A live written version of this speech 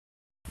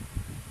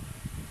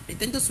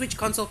Nintendo Switch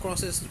console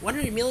crosses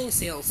 100 million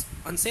sales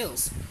on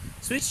sales.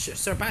 Switch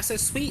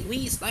surpasses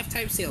Wii's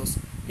lifetime sales.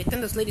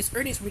 Nintendo's latest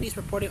earnings release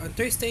reported on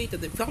Thursday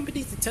that the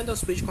company's Nintendo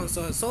Switch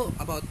console has sold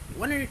about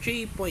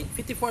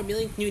 103.54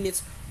 million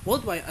units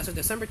worldwide as of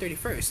December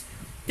 31st.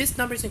 These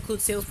numbers include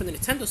sales for the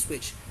Nintendo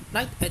Switch,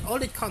 Lite, and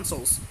OLED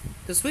consoles.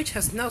 The Switch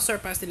has now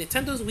surpassed the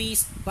Nintendo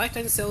Wii's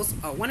lifetime sales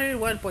of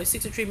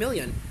 101.63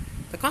 million.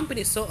 The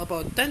company sold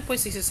about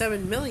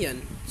 10.67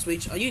 million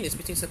Switch units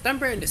between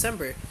September and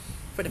December.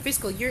 For the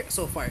fiscal year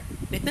so far,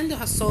 Nintendo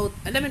has sold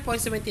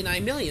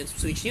 11.79 million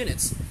Switch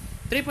units,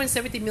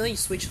 3.70 million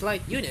Switch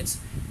Lite units,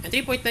 and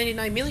 3.99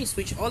 million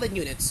Switch OLED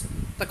units.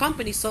 The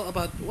company sold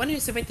about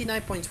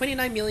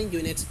 179.29 million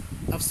units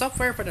of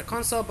software for the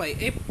console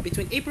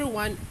between April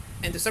 1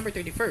 and December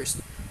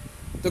 31st.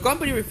 The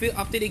company revealed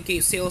updated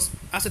game sales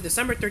as of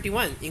December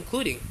 31,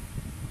 including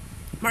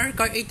Mario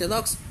Kart 8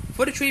 Deluxe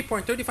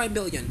 43.35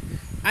 million,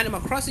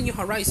 Animal Crossing New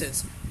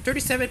Horizons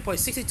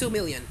 37.62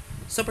 million,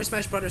 Super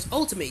Smash Bros.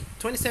 Ultimate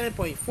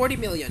 27.40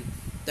 million,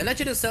 The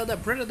Legend of Zelda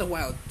Breath of the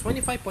Wild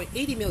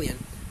 25.80 million,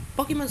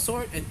 Pokemon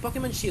Sword and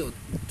Pokemon Shield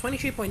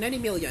 23.90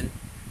 million,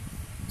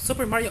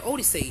 Super Mario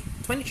Odyssey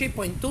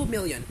 23.2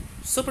 million,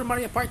 Super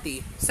Mario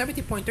Party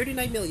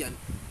 70.39 million,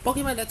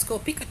 Pokemon Let's Go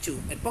Pikachu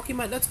and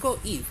Pokemon Let's Go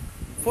Eve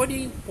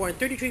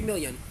 40.33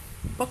 million,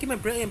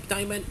 Pokemon Brilliant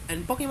Diamond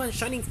and Pokemon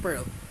Shining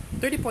Pearl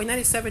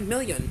 30.97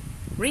 million,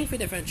 Ring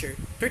Fit Adventure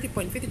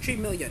 30.53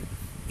 million,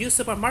 New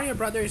Super Mario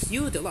Bros.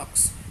 U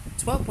Deluxe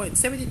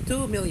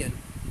 12.72 million,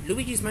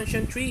 Luigi's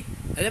Mansion 3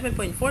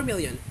 11.4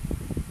 million.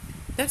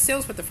 Net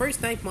sales for the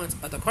first 9 months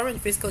of the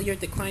current fiscal year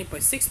declined by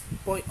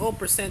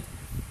 6.0%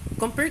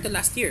 compared to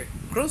last year.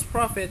 Gross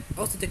profit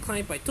also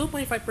declined by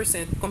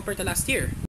 2.5% compared to last year.